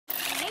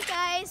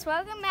guys,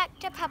 welcome back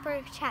to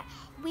PupperChat.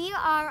 We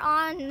are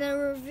on the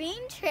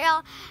ravine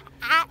trail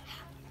at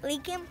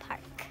Leakin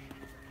Park.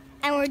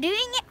 And we're doing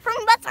it from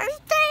Mother's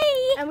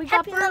Day! And we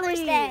got Happy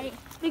Mother's Day!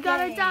 We got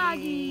our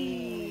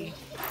doggy!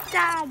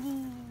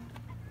 Doggy!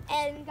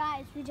 And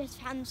guys, we just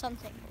found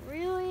something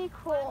really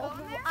cool.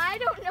 I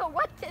don't know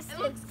what this is. It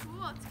looks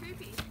cool, it's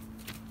creepy.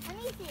 Let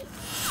me see.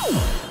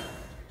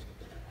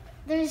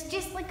 There's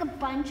just like a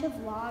bunch of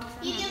logs.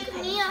 You do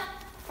Camille.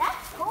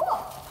 That's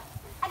cool.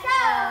 I go!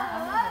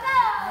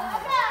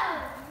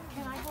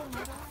 Can I hold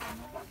it?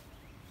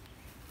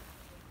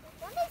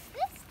 What is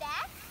this,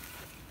 Dad?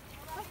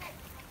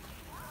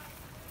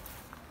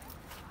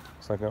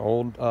 It's like an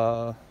old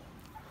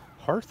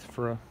hearth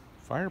for a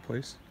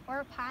fireplace. Or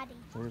a potty.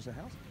 Where's the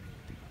house?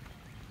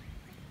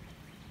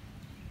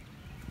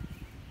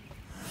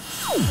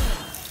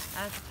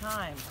 At the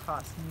time,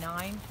 cost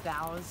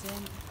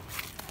 $9,170,000.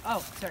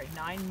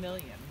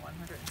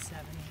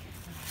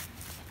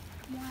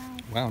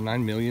 Wow,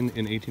 9 million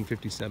in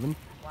 1857.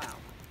 Wow.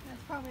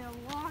 That's probably a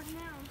lot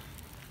now.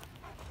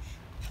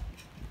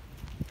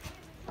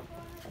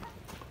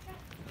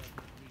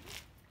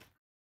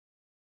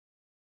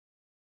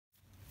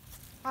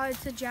 Oh,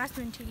 it's a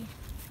jasmine tea.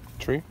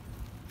 Tree?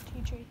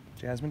 Tea tree.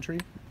 Jasmine tree?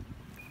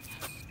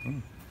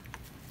 Mm.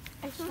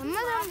 Some of them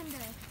don't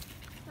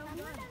smell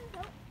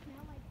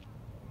like FBI.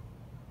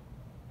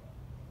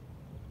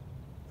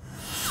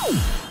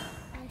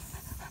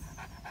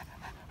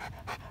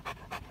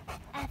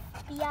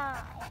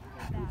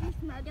 Did you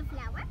smell the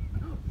flower?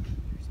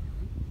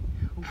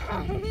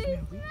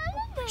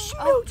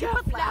 Oh,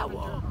 the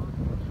flower.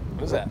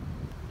 What is that?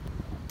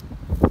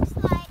 Looks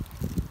like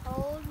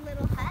old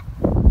little hut.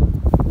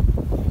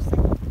 There's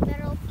some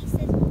metal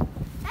pieces.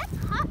 That's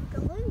hot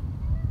glue.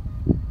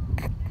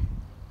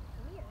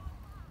 Weird.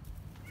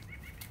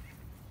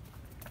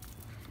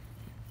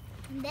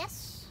 And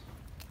this.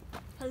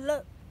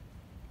 Hello.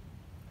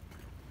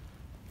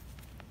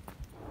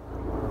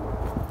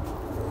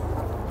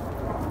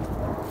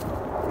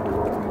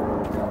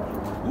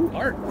 Ooh,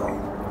 art.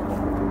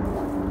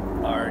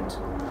 Art.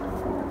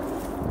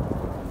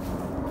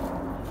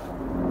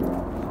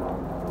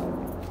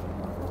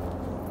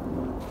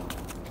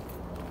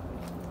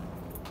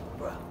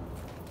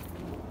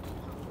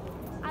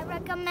 I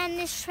recommend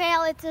this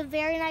trail. It's a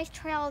very nice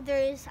trail.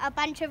 There's a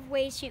bunch of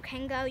ways you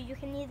can go. You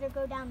can either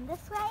go down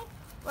this way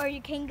or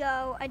you can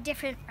go a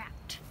different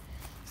route.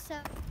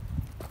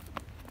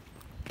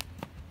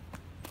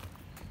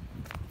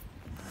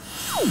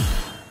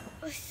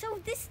 So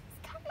this is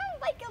kind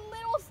of like a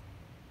little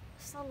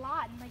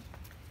salon. Like,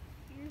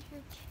 here's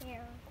your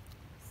chair.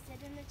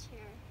 Sit in the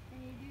chair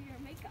and you do your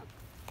makeup.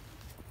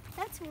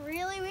 That's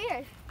really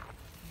weird.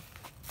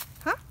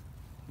 Huh?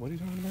 What are you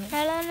talking about?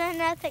 No,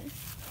 nothing.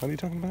 What are you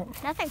talking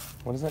about? Nothing.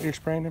 What is that you're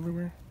spraying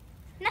everywhere?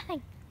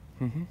 Nothing.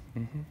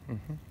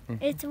 Mm-hmm.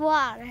 It's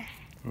water.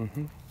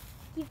 Mm-hmm.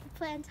 Keep the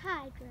plants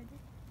high, good.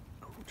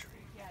 Cool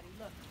tree. Daddy,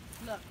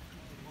 look.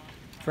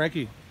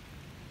 Frankie.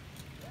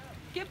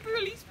 Get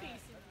Burley's face in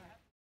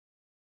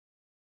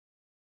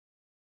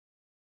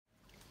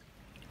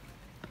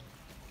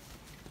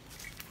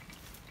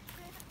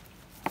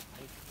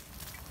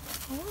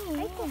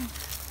Oh,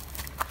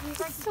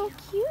 This is so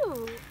cute. Where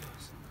did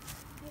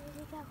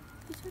he go?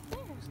 He's right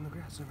there. He's in the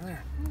grass over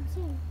there. I don't see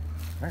him.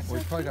 All right, well,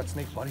 he's probably got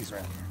snake buddies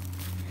around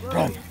here.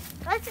 Run.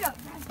 Let's go.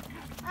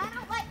 I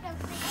don't like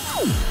those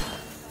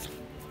things.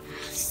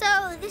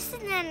 So this is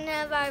the end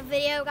of our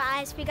video,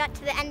 guys. We got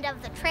to the end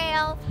of the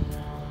trail.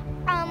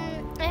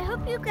 I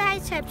hope you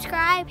guys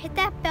subscribe, hit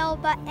that bell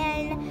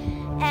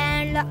button,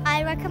 and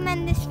I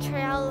recommend this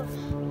trail,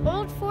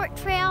 Old Fort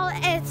Trail.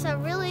 It's a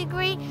really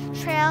great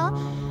trail.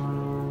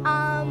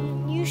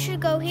 You should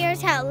go here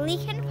to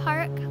Leakin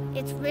Park.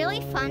 It's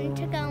really fun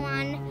to go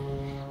on,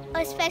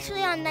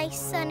 especially on nice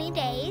sunny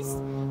days.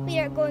 We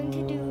are going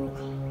to do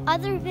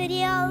other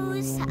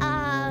videos.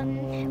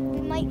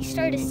 We might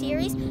start a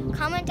series.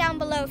 Comment down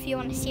below if you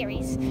want a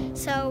series.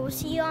 So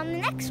see you on the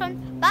next one.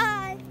 Bye.